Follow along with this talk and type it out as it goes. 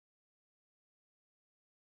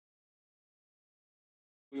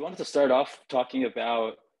We wanted to start off talking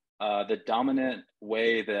about the dominant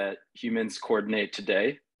way that humans coordinate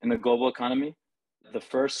today in the global economy. The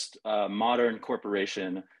first modern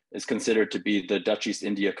corporation is considered to be the Dutch East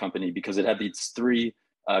India Company because it had these three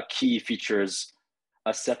key features: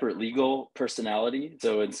 a separate legal personality.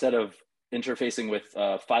 So instead of interfacing with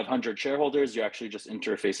 500 shareholders, you're actually just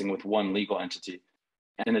interfacing with one legal entity.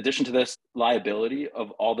 And in addition to this, liability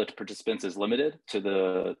of all the participants is limited to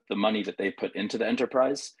the money that they put into the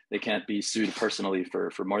enterprise. They can't be sued personally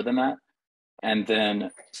for more than that. And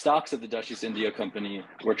then stocks of the Dutch East India Company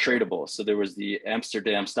were tradable. So there was the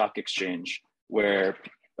Amsterdam Stock Exchange where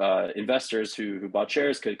investors who bought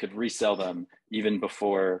shares could resell them even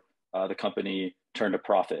before the company turned a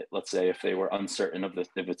profit, let's say, if they were uncertain of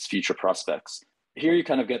its future prospects. Here you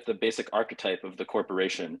kind of get the basic archetype of the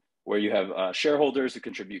corporation, where you have shareholders who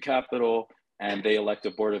contribute capital and they elect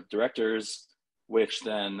a board of directors, which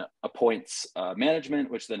then appoints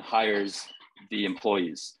management, which then hires the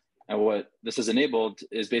employees. And what this has enabled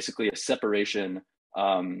is basically a separation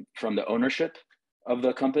from the ownership of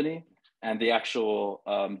the company and the actual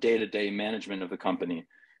day-to-day management of the company.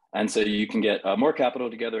 And so you can get more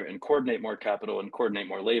capital together and coordinate more capital and coordinate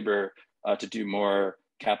more labor to do more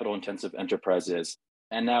capital-intensive enterprises.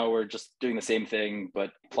 And now we're just doing the same thing,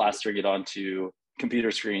 but plastering it onto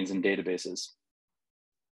computer screens and databases.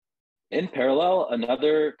 In parallel,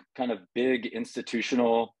 another kind of big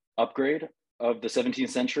institutional upgrade of the 17th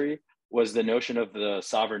century was the notion of the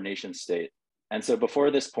sovereign nation state. And so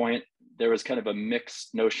before this point, there was kind of a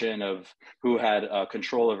mixed notion of who had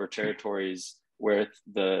control over territories, with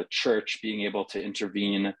the church being able to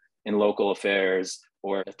intervene in local affairs,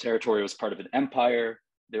 or a territory was part of an empire,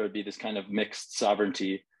 there would be this kind of mixed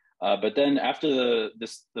sovereignty. But then after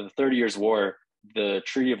the 30 Years' War, the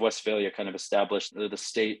Treaty of Westphalia kind of established the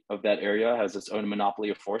state of that area has its own monopoly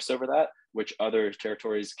of force over that, which other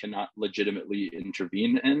territories cannot legitimately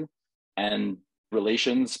intervene in. And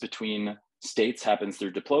relations between states happens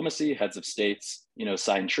through diplomacy. Heads of states,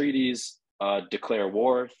 sign treaties, declare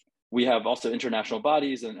war. We have also international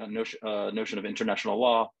bodies and a notion of international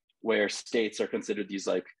law, where states are considered these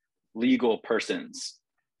like legal persons.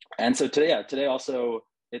 And so today also,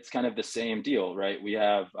 it's kind of the same deal, right? We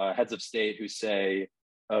have heads of state who say,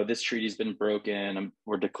 oh, this treaty's been broken,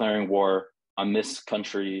 we're declaring war on this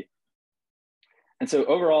country. And so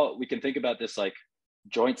overall, we can think about this like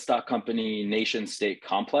joint stock company, nation state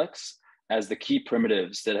complex as the key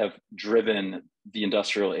primitives that have driven the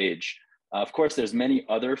industrial age. Of course, there's many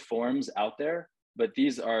other forms out there, but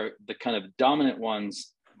these are the kind of dominant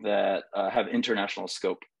ones that have international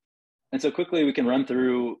scope. And so quickly, we can run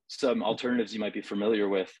through some alternatives you might be familiar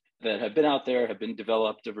with that have been out there, have been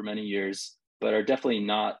developed over many years, but are definitely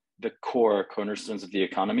not the core cornerstones of the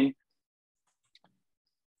economy.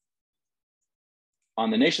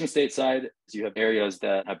 On the nation state side, you have areas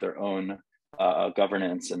that have their own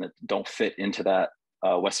governance and that don't fit into that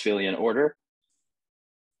Westphalian order.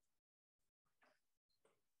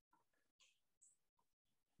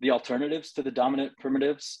 The alternatives to the dominant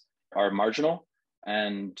primitives are marginal.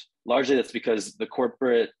 And largely that's because the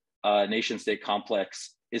corporate nation state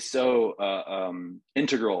complex is so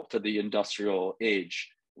integral to the industrial age,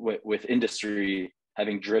 with industry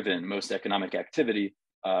having driven most economic activity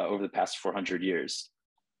over the past 400 years.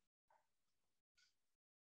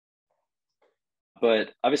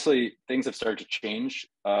 But obviously things have started to change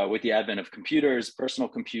with the advent of computers, personal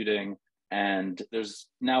computing, and there's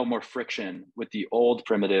now more friction with the old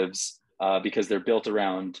primitives because they're built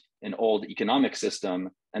around an old economic system.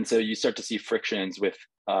 And so you start to see frictions with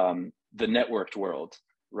the networked world,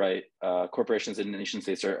 right? Corporations and nation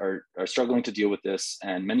states are struggling to deal with this.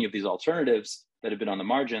 And many of these alternatives that have been on the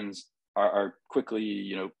margins are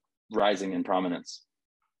quickly, rising in prominence.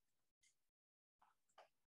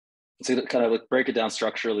 So to kind of like break it down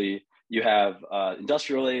structurally, you have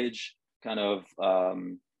industrial age, kind of,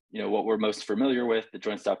 what we're most familiar with, the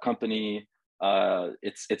joint stock company.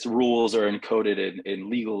 Its rules are encoded in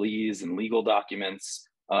legalese and legal documents.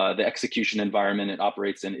 The execution environment it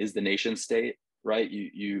operates in is the nation state, right?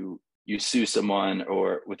 You sue someone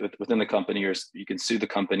or within the company, or you can sue the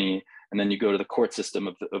company, and then you go to the court system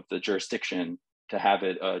of the jurisdiction to have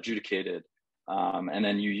it adjudicated. And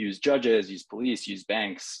then you use judges, use police, use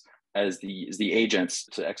banks as the agents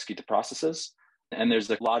to execute the processes. And there's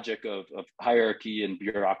the logic of hierarchy and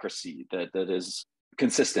bureaucracy that is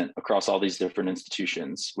consistent across all these different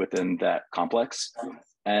institutions within that complex.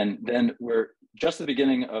 And then we're just at the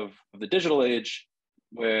beginning of the digital age,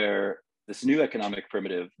 where this new economic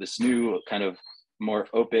primitive, this new kind of more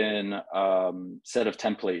open set of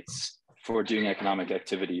templates for doing economic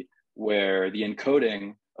activity, where the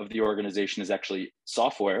encoding of the organization is actually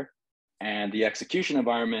software, and the execution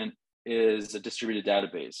environment is a distributed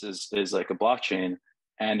database, is like a blockchain.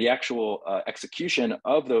 And the actual execution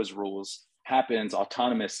of those rules happens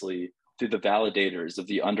autonomously through the validators of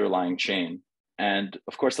the underlying chain. And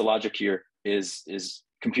of course, the logic here is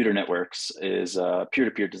computer networks, is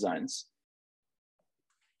peer-to-peer designs.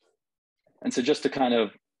 And so just to kind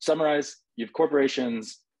of summarize, you have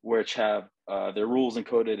corporations which have their rules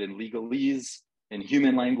encoded in legalese, in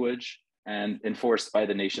human language, and enforced by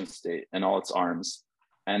the nation state and all its arms.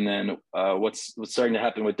 And then what's starting to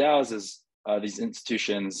happen with DAOs is these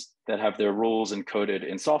institutions that have their rules encoded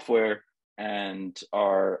in software and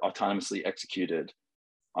are autonomously executed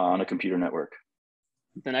on a computer network.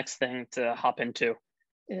 The next thing to hop into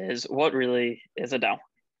is what really is a DAO.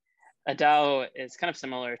 A DAO is kind of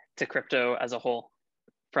similar to crypto as a whole.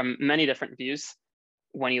 From many different views,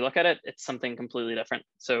 when you look at it, it's something completely different.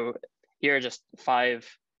 So here are just 5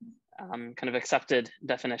 kind of accepted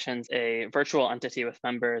definitions: a virtual entity with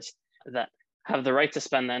members that have the right to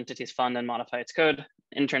spend the entity's fund and modify its code,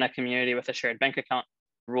 internet community with a shared bank account,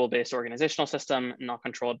 rule-based organizational system, not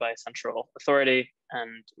controlled by a central authority,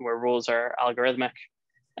 and where rules are algorithmic,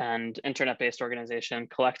 and internet-based organization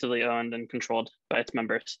collectively owned and controlled by its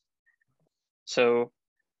members. So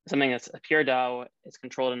something that's a pure DAO is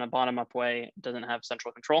controlled in a bottom-up way, doesn't have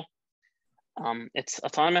central control. It's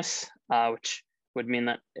autonomous, which would mean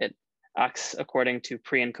that it acts according to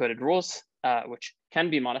pre-encoded rules, which can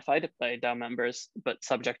be modified by DAO members, but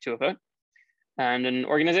subject to a vote. And an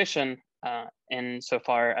organization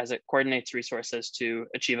insofar as it coordinates resources to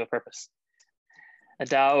achieve a purpose. A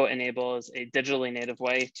DAO enables a digitally native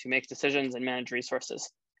way to make decisions and manage resources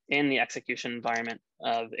in the execution environment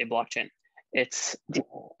of a blockchain. It's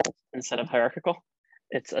instead of hierarchical,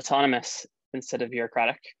 it's autonomous instead of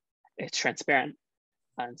bureaucratic, it's transparent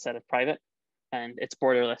instead of private, and it's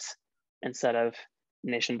borderless instead of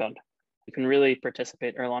nation-bound. You can really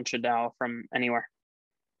participate or launch a DAO from anywhere.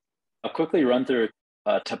 I'll quickly run through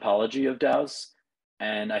a topology of DAOs.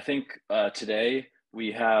 And I think today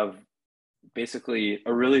we have basically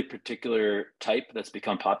a really particular type that's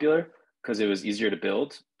become popular because it was easier to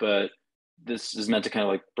build, but this is meant to kind of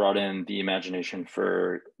like broaden the imagination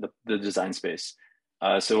for the design space.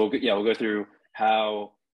 So we'll go through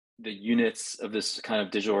how the units of this kind of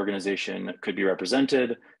digital organization could be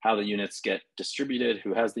represented, how the units get distributed,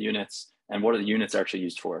 who has the units, and what are the units actually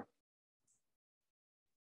used for.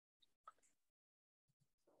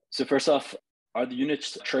 So first off, are the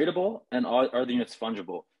units tradable, and are the units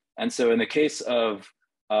fungible? And so in the case of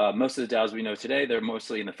most of the DAOs we know today, they're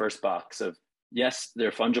mostly in the first box of, yes,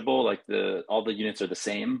 they're fungible, like all the units are the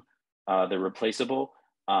same, they're replaceable,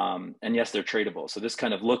 and yes, they're tradable. So this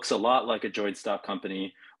kind of looks a lot like a joint stock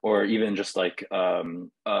company, or even just like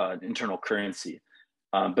internal currency.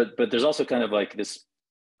 But there's also kind of like this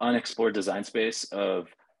unexplored design space of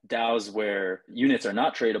DAOs where units are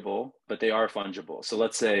not tradable, but they are fungible. So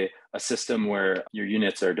let's say a system where your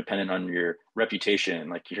units are dependent on your reputation,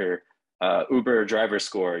 like your Uber driver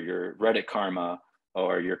score, your Reddit karma,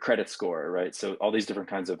 or your credit score, right? So all these different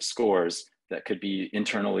kinds of scores that could be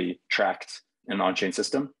internally tracked in an on-chain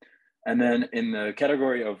system. And then in the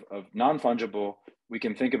category of non-fungible, we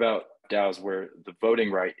can think about DAOs where the voting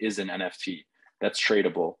right is an NFT that's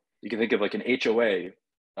tradable. You can think of like an HOA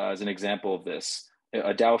as an example of this.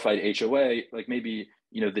 A DAOified HOA, like maybe,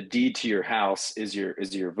 the deed to your house is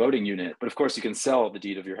your voting unit, but of course you can sell the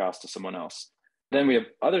deed of your house to someone else. Then we have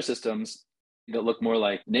other systems that look more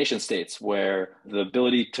like nation states, where the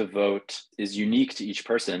ability to vote is unique to each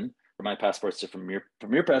person. My passport's different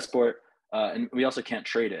from your passport, and we also can't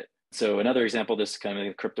trade it. So another example of this kind of in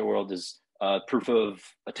the crypto world is proof of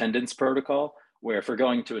attendance protocol, where for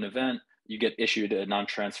going to an event, you get issued a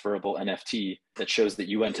non-transferable NFT that shows that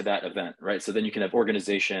you went to that event, right? So then you can have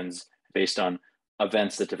organizations based on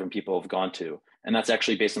events that different people have gone to. And that's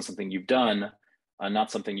actually based on something you've done,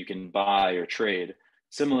 not something you can buy or trade.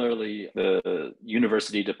 Similarly, the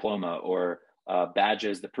university diploma or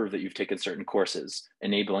badges that prove that you've taken certain courses,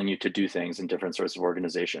 enabling you to do things in different sorts of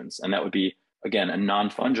organizations. And that would be, again, a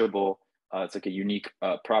non-fungible, it's like a unique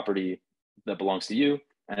property that belongs to you,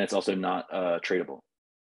 and it's also not tradable.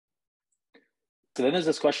 So then there's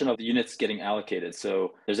this question of the units getting allocated.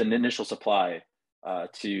 So there's an initial supply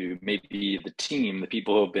to maybe the team, the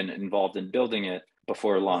people who have been involved in building it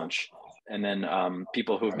before launch. And then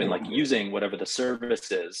people who have been like using whatever the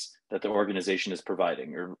service is that the organization is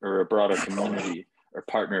providing, or a broader community or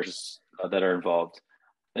partners that are involved.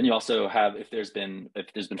 Then you also have, if there's been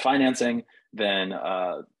financing, then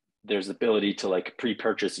there's the ability to like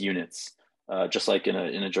pre-purchase units, just like in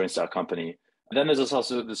a joint stock company. Then there's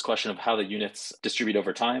also this question of how the units distribute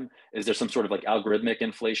over time. Is there some sort of like algorithmic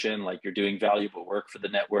inflation, like you're doing valuable work for the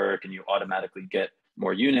network and you automatically get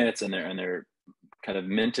more units and they're kind of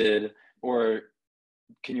minted? Or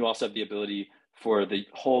can you also have the ability for the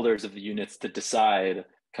holders of the units to decide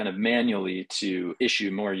kind of manually to issue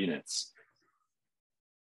more units?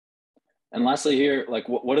 And lastly here, like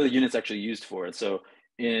what are the units actually used for? And so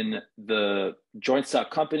in the joint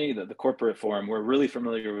stock company, the corporate form, we're really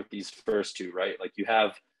familiar with these first two, right? Like you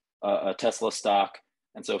have a Tesla stock.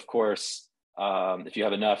 And so of course, if you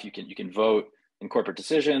have enough, you can vote in corporate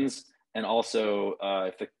decisions. And also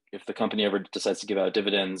if the company ever decides to give out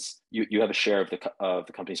dividends, you have a share of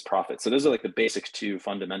the company's profit. So those are like the basic two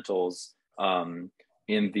fundamentals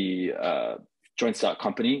in the joint stock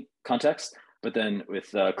company context. But then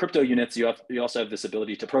with crypto units, you also have this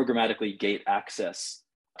ability to programmatically gate access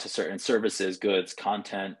to certain services, goods,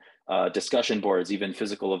 content, discussion boards, even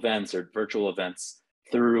physical events or virtual events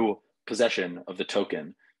through possession of the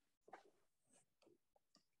token.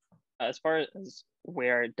 As far as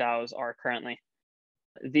where DAOs are currently,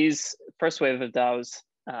 these first wave of DAOs,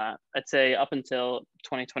 I'd say up until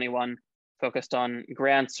 2021, focused on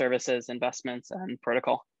grants, services, investments, and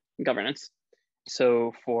protocol governance.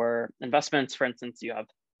 So for investments, for instance, you have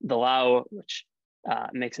the DAO, which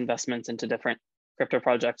makes investments into different crypto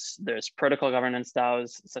projects. There's protocol governance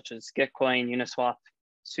DAOs, such as Gitcoin, Uniswap,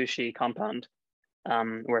 Sushi, Compound,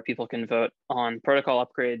 where people can vote on protocol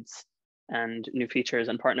upgrades and new features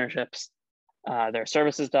and partnerships. There are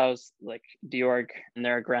services DAOs like Diorg, and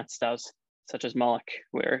there are grants DAOs, such as Moloch,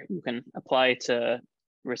 where you can apply to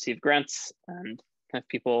receive grants and kind of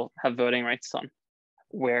people have voting rights on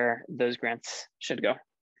where those grants should go.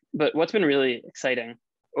 But what's been really exciting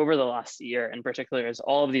over the last year in particular is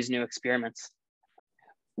all of these new experiments.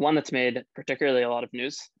 One that's made particularly a lot of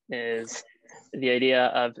news is the idea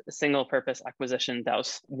of single purpose acquisition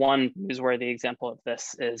DAOs. One newsworthy example of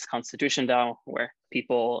this is Constitution DAO, where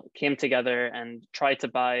people came together and tried to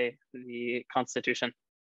buy the Constitution.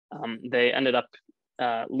 They ended up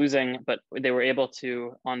losing, but they were able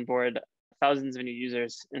to onboard thousands of new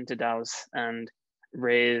users into DAOs and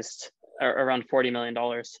raised around $40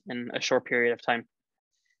 million in a short period of time.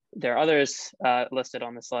 There are others listed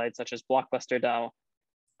on the slide, such as Blockbuster DAO,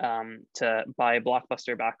 to buy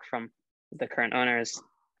Blockbuster back from the current owners.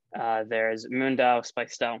 There's Moon DAO,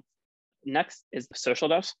 Spice DAO. Next is social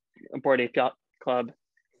DAOs. Bored Ape Yacht Club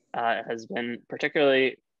has been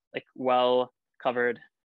particularly well covered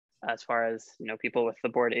as far as people with the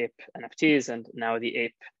Bored Ape NFTs and now the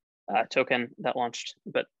Ape token that launched.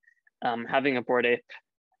 But having a Bored Ape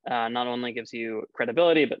not only gives you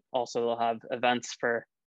credibility, but also they'll have events for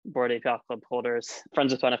Bored Ape Yacht Club holders.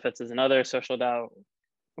 Friends with Benefits is another social DAO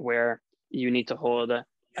where you need to hold a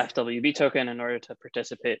FWB token in order to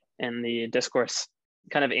participate in the discourse,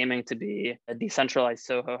 kind of aiming to be a decentralized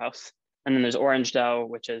Soho house. And then there's Orange DAO,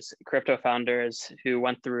 which is crypto founders who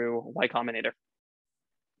went through Y Combinator.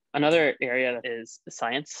 Another area is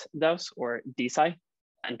science DAOs, or DeSci.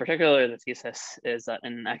 In particular, the thesis is that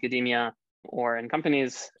in academia or in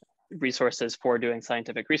companies, resources for doing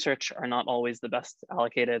scientific research are not always the best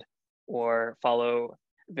allocated or follow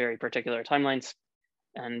very particular timelines.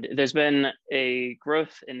 And there's been a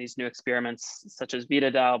growth in these new experiments, such as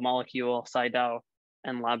Vita DAO, Molecule, SciDAO,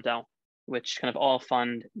 and LabDAO, which kind of all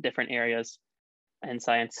fund different areas in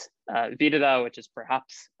science. Vita DAO, which is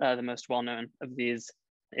perhaps the most well-known of these,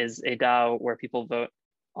 is a DAO where people vote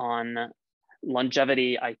on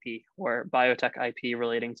longevity IP or biotech IP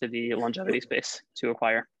relating to the longevity space to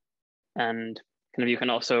acquire. And kind of you can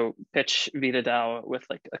also pitch Vita DAO with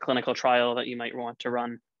a clinical trial that you might want to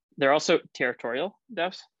run. There are also territorial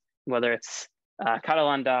DAOs, whether it's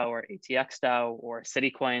Catalan DAO or ATX DAO or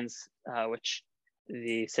City Coins, which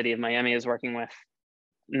the city of Miami is working with.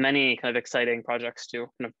 Many kind of exciting projects to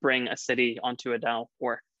kind of bring a city onto a DAO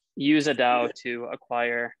or use a DAO to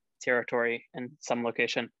acquire territory in some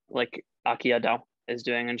location, like Akia DAO is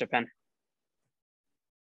doing in Japan.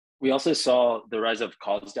 We also saw the rise of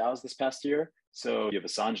COS DAOs this past year. So you have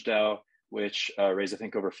Assange DAO, which raised, I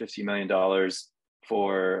think, over $50 million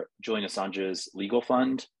for Julian Assange's legal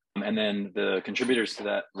fund. And then the contributors to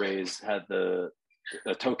that raise had a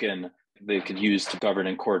token they could use to govern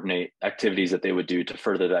and coordinate activities that they would do to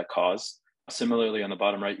further that cause. Similarly, on the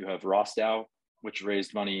bottom right, you have Ross DAO, which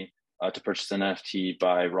raised money to purchase an NFT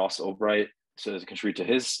by Ross Albright, so to contribute to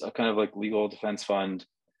his kind of legal defense fund.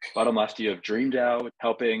 Bottom left, you have Dream DAO,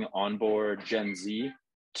 helping onboard Gen Z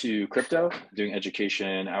to crypto, doing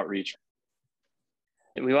education, outreach.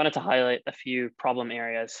 We wanted to highlight a few problem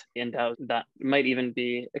areas in DAO that might even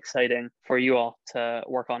be exciting for you all to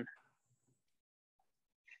work on.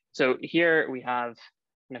 So here we have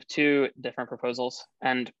kind of two different proposals,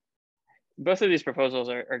 and both of these proposals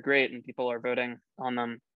are great and people are voting on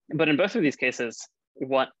them. But in both of these cases,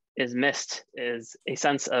 what is missed is a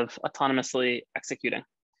sense of autonomously executing.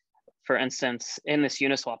 For instance, in this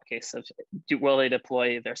Uniswap case of will they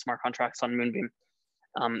deploy their smart contracts on Moonbeam,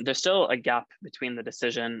 there's still a gap between the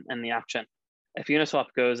decision and the action. If Uniswap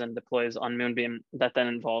goes and deploys on Moonbeam, that then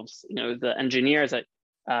involves the engineers at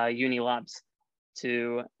Uni Labs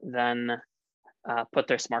to then put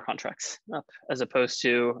their smart contracts up, as opposed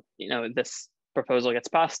to this proposal gets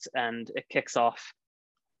passed and it kicks off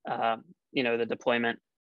the deployment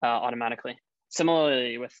automatically.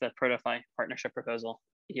 Similarly with the ProtoFi partnership proposal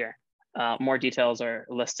here, more details are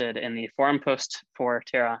listed in the forum post for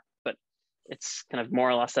Terra, but it's kind of more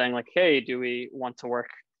or less saying like, hey, do we want to work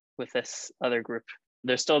with this other group?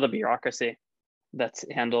 There's still the bureaucracy that's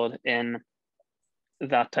handled in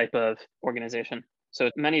that type of organization. So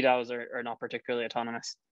many DAOs are not particularly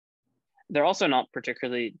autonomous. They're also not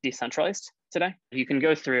particularly decentralized today. You can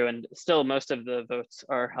go through and still most of the votes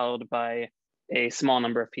are held by a small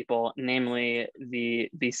number of people, namely the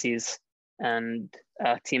VCs and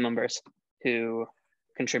team members who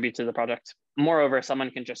contribute to the project. Moreover,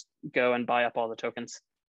 someone can just go and buy up all the tokens.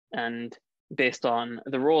 And based on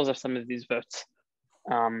the rules of some of these votes,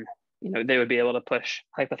 they would be able to push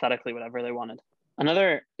hypothetically whatever they wanted.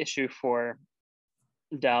 Another issue for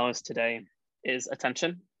DAOs today is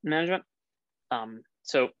attention management.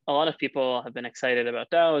 So a lot of people have been excited about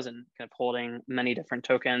DAOs and kind of holding many different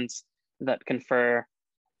tokens that confer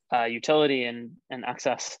utility and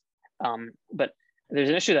access. But there's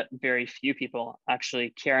an issue that very few people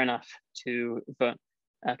actually care enough to vote,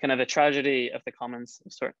 kind of a tragedy of the commons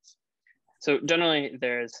of sorts. So generally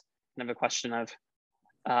there's kind of a question of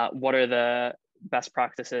what are the best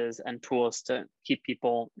practices and tools to keep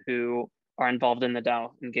people who are involved in the DAO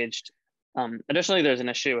engaged. Additionally, there's an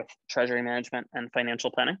issue with treasury management and financial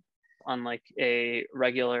planning. Unlike a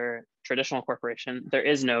regular traditional corporation, there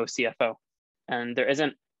is no CFO, and there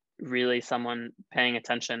isn't really someone paying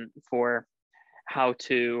attention for how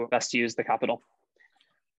to best use the capital.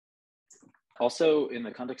 Also, in the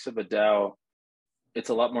context of a DAO, it's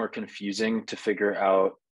a lot more confusing to figure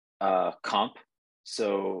out comp.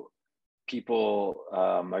 So people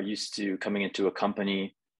are used to coming into a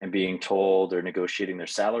company and being told or negotiating their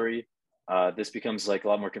salary. This becomes like a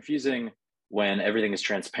lot more confusing when everything is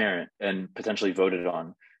transparent and potentially voted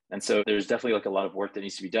on. And so there's definitely like a lot of work that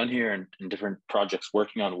needs to be done here, and different projects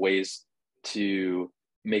working on ways to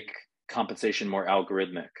make compensation more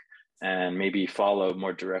algorithmic and maybe follow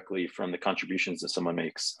more directly from the contributions that someone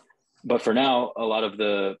makes. But for now, a lot of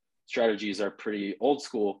the strategies are pretty old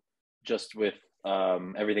school, just with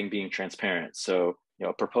everything being transparent. So,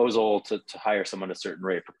 a proposal to hire someone at a certain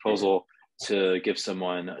rate, proposal to give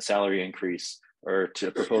someone a salary increase, or to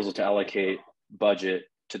a proposal to allocate budget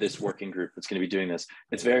to this working group that's going to be doing this.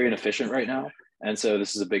 It's very inefficient right now. And so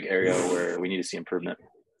this is a big area where we need to see improvement.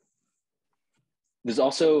 There's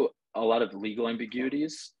also a lot of legal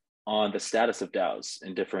ambiguities on the status of DAOs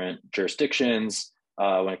in different jurisdictions,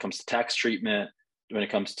 when it comes to tax treatment, when it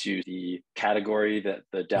comes to the category that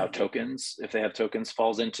the DAO tokens, if they have tokens,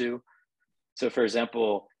 falls into. So for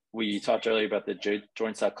example, we talked earlier about the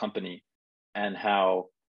joint stock company and how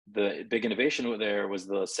the big innovation there was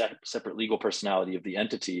the separate legal personality of the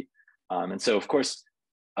entity. And so of course,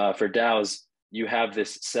 for DAOs, you have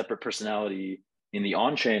this separate personality in the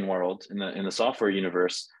on-chain world, in the software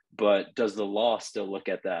universe, but does the law still look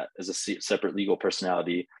at that as a separate legal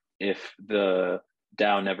personality if the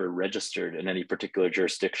DAO never registered in any particular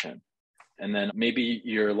jurisdiction? And then maybe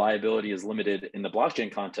your liability is limited in the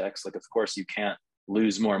blockchain context. Like, of course, you can't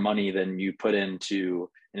lose more money than you put into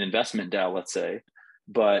an investment DAO, let's say.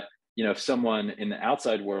 But if someone in the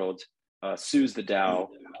outside world sues the DAO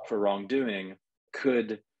for wrongdoing,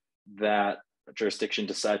 could that jurisdiction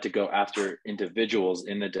decide to go after individuals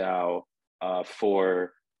in the DAO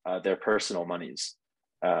for their personal monies?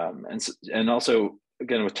 And also,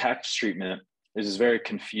 again, with tax treatment, there's this very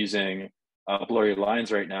confusing, blurry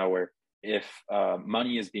lines right now where if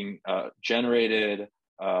money is being generated,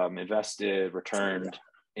 invested, returned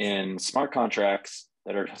in smart contracts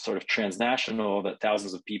that are sort of transnational, that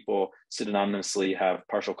thousands of people synonymously have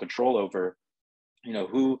partial control over,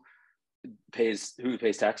 who pays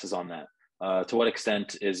taxes on that? To what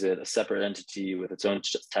extent is it a separate entity with its own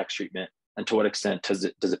tax treatment? And to what extent does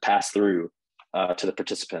it pass through to the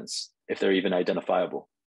participants, if they're even identifiable?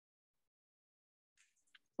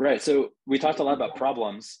 Right, so we talked a lot about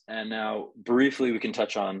problems, and now briefly we can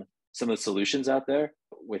touch on some of the solutions out there.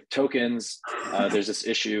 With tokens, there's this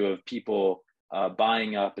issue of people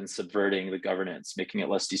buying up and subverting the governance, making it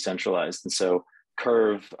less decentralized. And so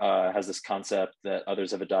Curve has this concept that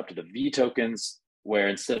others have adopted of V tokens, where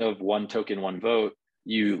instead of one token, one vote,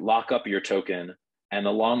 you lock up your token, and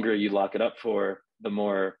the longer you lock it up for, the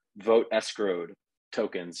more vote escrowed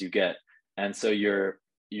tokens you get. And so your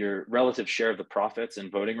relative share of the profits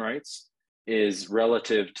and voting rights is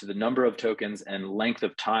relative to the number of tokens and length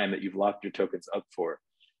of time that you've locked your tokens up for.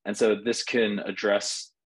 And so this can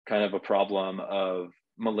address kind of a problem of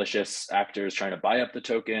malicious actors trying to buy up the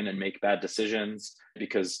token and make bad decisions,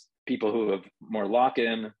 because people who have more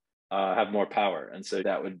lock-in have more power. And so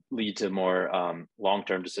that would lead to more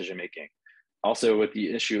long-term decision-making. Also, with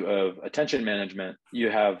the issue of attention management, you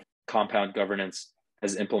have compound governance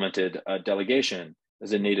has implemented a delegation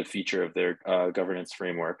as a native feature of their governance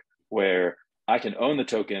framework, where I can own the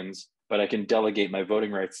tokens, but I can delegate my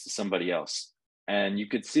voting rights to somebody else. And you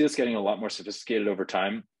could see this getting a lot more sophisticated over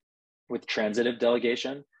time with transitive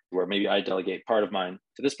delegation, where maybe I delegate part of mine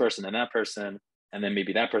to this person, and then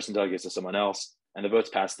maybe that person delegates to someone else, and the votes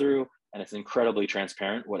pass through, and it's incredibly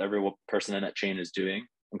transparent what every person in that chain is doing,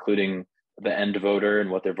 including the end voter and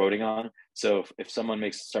what they're voting on. So if someone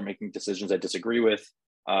start making decisions I disagree with,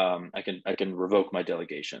 I can revoke my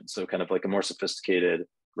delegation. So kind of like a more sophisticated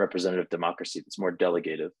representative democracy that's more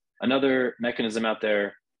delegative. Another mechanism out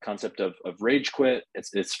there, concept of rage quit.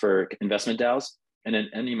 It's for investment DAOs. And in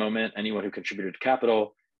any moment, anyone who contributed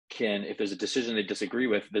capital can, if there's a decision they disagree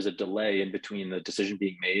with, there's a delay in between the decision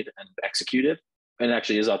being made and executed. And it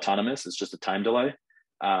actually is autonomous. It's just a time delay.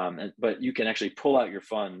 But you can actually pull out your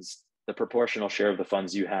funds, the proportional share of the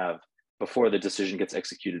funds you have, before the decision gets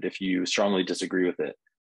executed if you strongly disagree with it.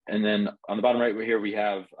 And then on the bottom right here, we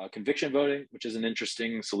have conviction voting, which is an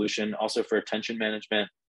interesting solution also for attention management,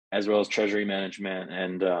 as well as treasury management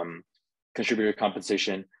and contributor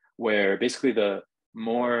compensation, where basically the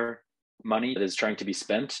more money that is trying to be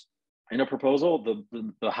spent in a proposal,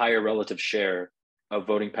 the higher relative share of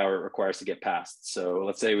voting power it requires to get passed. So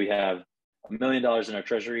let's say we have $1 million in our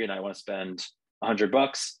treasury and I want to spend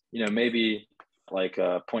 $100, maybe like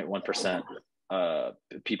 0.1%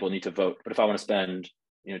 people need to vote. But if I want to spend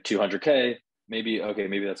 200K, maybe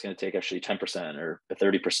that's going to take actually 10% or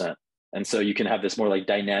 30%. And so you can have this more like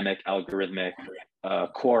dynamic algorithmic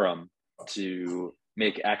quorum to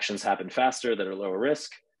make actions happen faster that are lower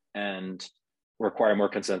risk and require more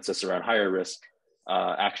consensus around higher risk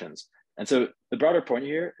actions. And so the broader point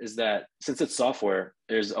here is that since it's software,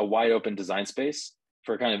 there's a wide open design space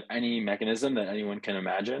for kind of any mechanism that anyone can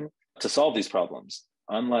imagine to solve these problems.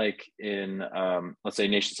 Unlike in, let's say,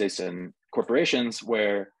 nation states and corporations,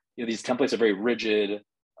 where these templates are very rigid,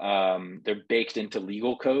 they're baked into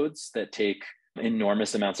legal codes that take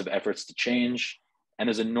enormous amounts of efforts to change, and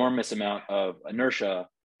there's enormous amount of inertia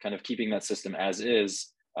kind of keeping that system as is.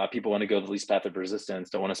 People want to go the least path of resistance,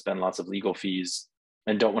 don't want to spend lots of legal fees,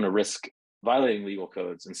 and don't want to risk violating legal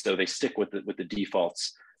codes, and so they stick with the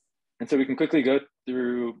defaults. And so we can quickly go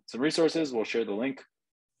through some resources. We'll share the link.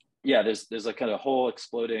 Yeah, there's a kind of whole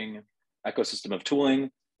exploding ecosystem of tooling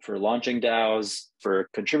for launching DAOs, for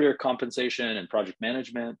contributor compensation and project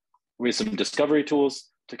management. We have some discovery tools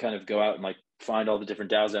to kind of go out and like find all the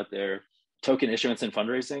different DAOs out there, token issuance and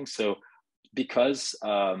fundraising. So because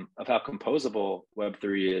of how composable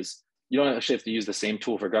Web3 is, you don't actually have to use the same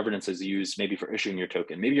tool for governance as you use maybe for issuing your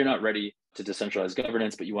token. Maybe you're not ready to decentralize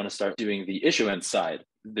governance, but you want to start doing the issuance side.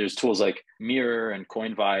 There's tools like Mirror and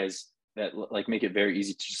Coinvise that like make it very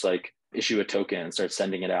easy to just like issue a token and start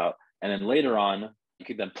sending it out. And then later on, you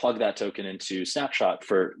could then plug that token into Snapshot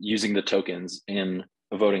for using the tokens in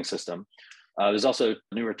a voting system. There's also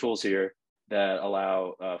newer tools here that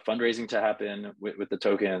allow fundraising to happen with the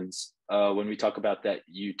tokens. When we talk about that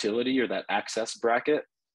utility or that access bracket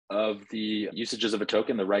of the usages of a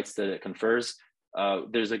token, the rights that it confers,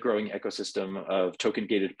 there's a growing ecosystem of token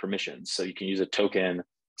gated permissions. So you can use a token,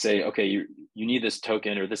 say, okay, you need this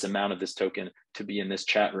token or this amount of this token to be in this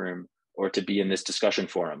chat room or to be in this discussion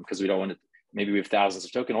forum, because we don't want to, maybe we have thousands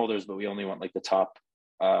of token holders, but we only want like the top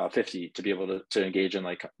 50 to be able to engage in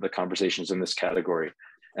like the conversations in this category.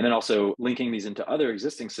 And then also linking these into other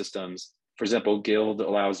existing systems. For example, Guild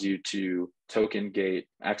allows you to token gate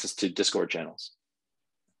access to Discord channels.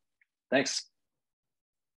 Thanks.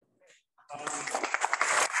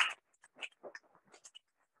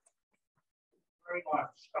 Very much.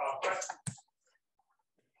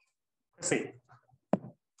 Chrissy.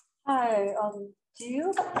 Hi, do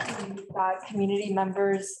you believe that community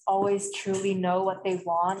members always truly know what they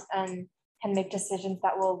want and can make decisions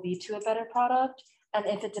that will lead to a better product? And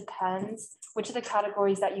if it depends, which of the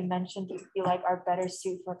categories that you mentioned do you feel like are better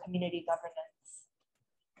suited for community governance?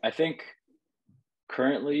 I think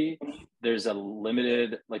currently there's a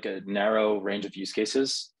limited, like a narrow range of use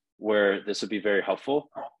cases where this would be very helpful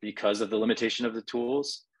because of the limitation of the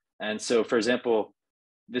tools. And so, for example,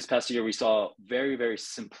 this past year, we saw very, very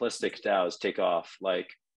simplistic DAOs take off, like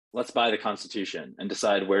let's buy the Constitution and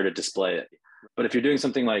decide where to display it. But if you're doing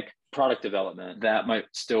something like product development, that might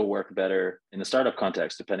still work better in the startup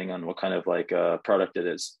context, depending on what kind of like product it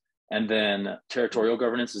is. And then territorial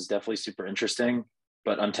governance is definitely super interesting,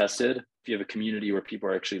 but untested. If you have a community where people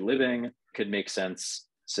are actually living, could make sense,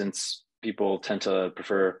 since people tend to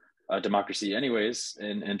prefer democracy anyways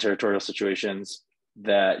in territorial situations,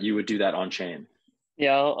 that you would do that on chain.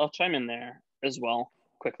 Yeah, I'll chime in there as well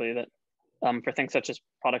quickly that for things such as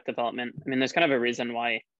product development, I mean, there's kind of a reason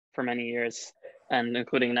why for many years, and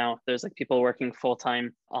including now, there's like people working full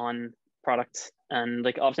time on products, and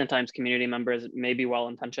like oftentimes community members may be well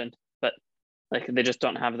intentioned, but like they just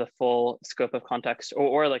don't have the full scope of context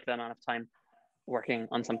or like the amount of time working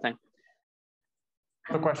on something.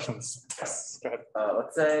 Other questions? Yes, go ahead.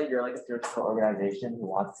 Let's say you're like a theoretical organization who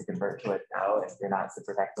wants to convert to a DAO and you're not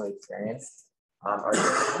super technically experienced. Are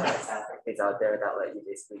there things out there that let you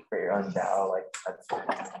basically create your own DAO? Like that's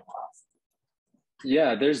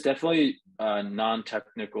Yeah, there's definitely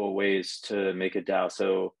non-technical ways to make a DAO.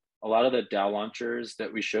 So a lot of the DAO launchers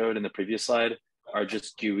that we showed in the previous slide are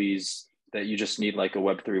just GUIs that you just need like a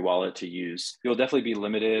Web3 wallet to use. You'll definitely be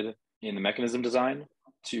limited in the mechanism design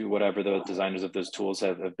to whatever the designers of those tools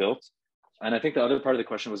have built. And I think the other part of the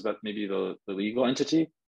question was about maybe the legal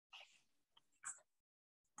entity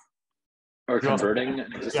or converting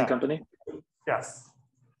an existing company. Yes.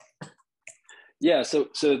 Yeah, so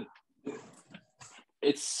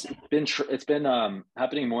it's been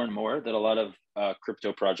happening more and more that a lot of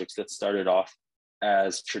crypto projects that started off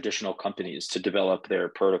as traditional companies to develop their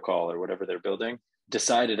protocol or whatever they're building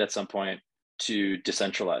decided at some point to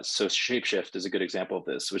decentralize. So Shapeshift is a good example of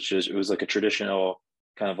this, which is, it was like a traditional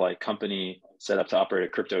kind of like company set up to operate a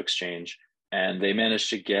crypto exchange, and they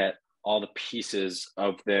managed to get all the pieces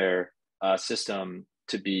of their system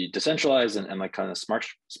to be decentralized and like kind of smart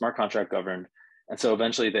contract governed. And so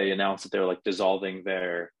eventually they announced that they're like dissolving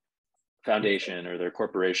their foundation or their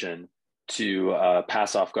corporation to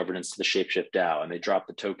pass off governance to the Shapeshift DAO. And they dropped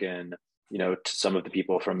the token, you know, to some of the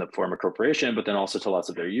people from the former corporation, but then also to lots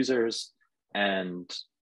of their users. And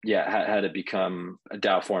yeah, had it become a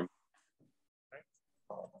DAO form.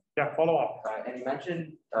 Yeah, follow up. And you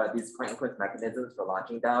mentioned these point-and-click mechanisms for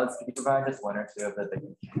launching DAOs. Could you provide just one or two of the big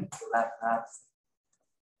examples of that, perhaps?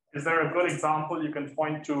 Is there a good example you can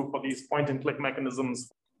point to for these point-and-click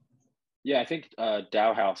mechanisms? Yeah, I think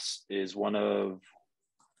DAO House is one of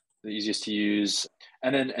the easiest to use.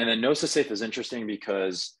 And then NosaSafe is interesting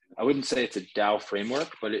because I wouldn't say it's a DAO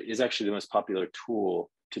framework, but it is actually the most popular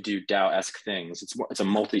tool to do DAO-esque things. It's a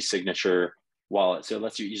multi-signature wallet, so it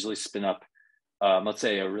lets you easily spin up, let's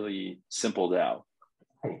say, a really simple DAO.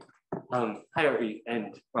 Hi, Ari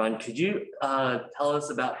and Ron. Could you tell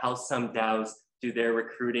us about how some DAOs do their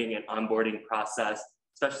recruiting and onboarding process,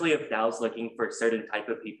 especially if DAOs looking for a certain type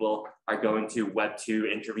of people are going to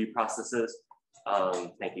Web2 interview processes?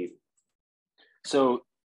 Thank you. So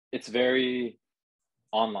it's very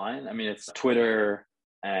online. I mean, it's Twitter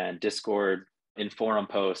and Discord in forum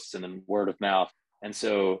posts and then word of mouth. And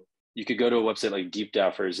so you could go to a website like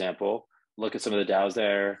DeepDAO, for example, look at some of the DAOs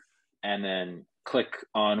there, and then click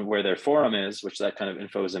on where their forum is, which that kind of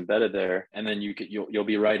info is embedded there. And then you'll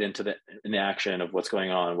be right into the action of what's going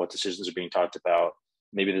on, what decisions are being talked about.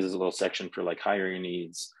 Maybe there's a little section for like hiring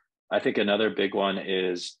needs. I think another big one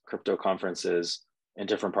is crypto conferences in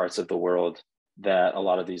different parts of the world that a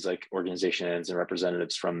lot of these like organizations and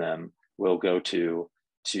representatives from them will go to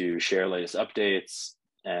share latest updates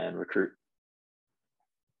and recruit.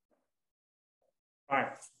 All right.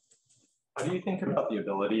 How do you think about the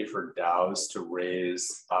ability for DAOs to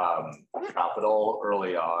raise capital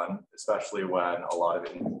early on, especially when a lot of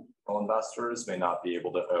individual investors may not be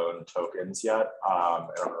able to own tokens yet and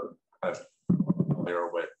are kind of familiar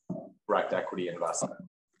with direct equity investment?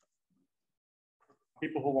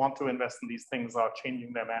 People who want to invest in these things are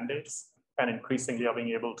changing their mandates and increasingly are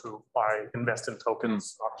being able to invest in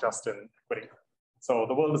tokens, not just in equity. So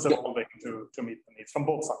the world is evolving to meet the needs from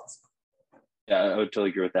both sides. Yeah, I would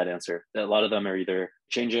totally agree with that answer. That a lot of them are either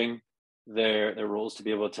changing their rules to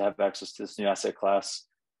be able to have access to this new asset class,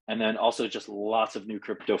 and then also just lots of new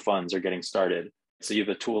crypto funds are getting started. So you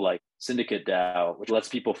have a tool like Syndicate DAO, which lets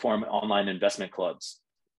people form online investment clubs.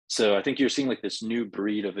 So I think you're seeing like this new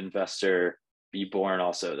breed of investor be born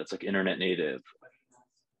also that's like internet native.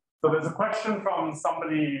 So there's a question from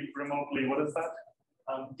somebody remotely. What is that?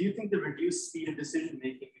 Do you think the reduced speed of decision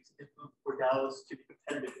making makes it difficult for DAOs to be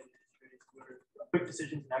competitive in this where quick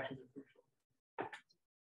decisions and actions are crucial.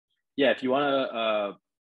 Yeah, if you want to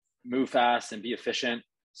move fast and be efficient,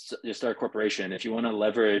 you start a corporation. If you want to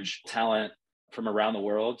leverage talent from around the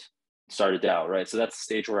world, start a DAO, right? So that's the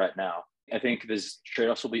stage we're at now. I think these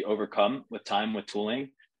trade-offs will be overcome with time, with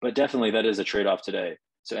tooling, but definitely that is a trade-off today.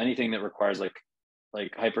 So anything that requires like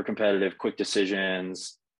hyper-competitive, quick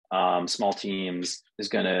decisions, small teams is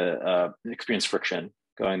going to experience friction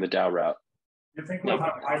going the DAO route. You think we'll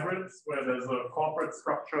have hybrids where there's a corporate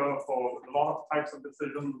structure for a lot of types of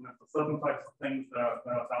decisions and then for certain types of things that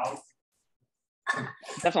are DAOs?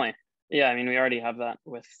 Definitely. Yeah, I mean, we already have that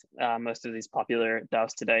with most of these popular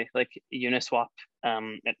DAOs today. Like Uniswap,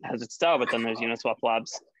 it has its DAO, but then there's Uniswap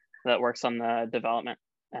Labs that works on the development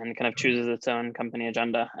and kind of chooses its own company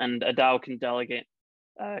agenda. And a DAO can delegate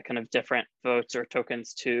kind of different votes or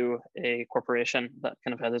tokens to a corporation that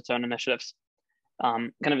kind of has its own initiatives.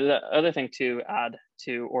 Kind of the other thing to add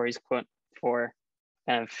to Ori's quote for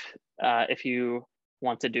kind of if you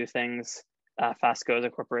want to do things fast, go as a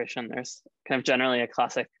corporation, there's kind of generally a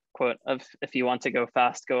classic quote of if you want to go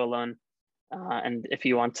fast, go alone. And if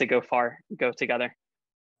you want to go far, go together.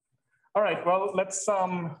 All right, well, let's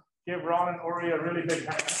give Ron and Ori a really big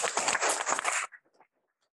hand.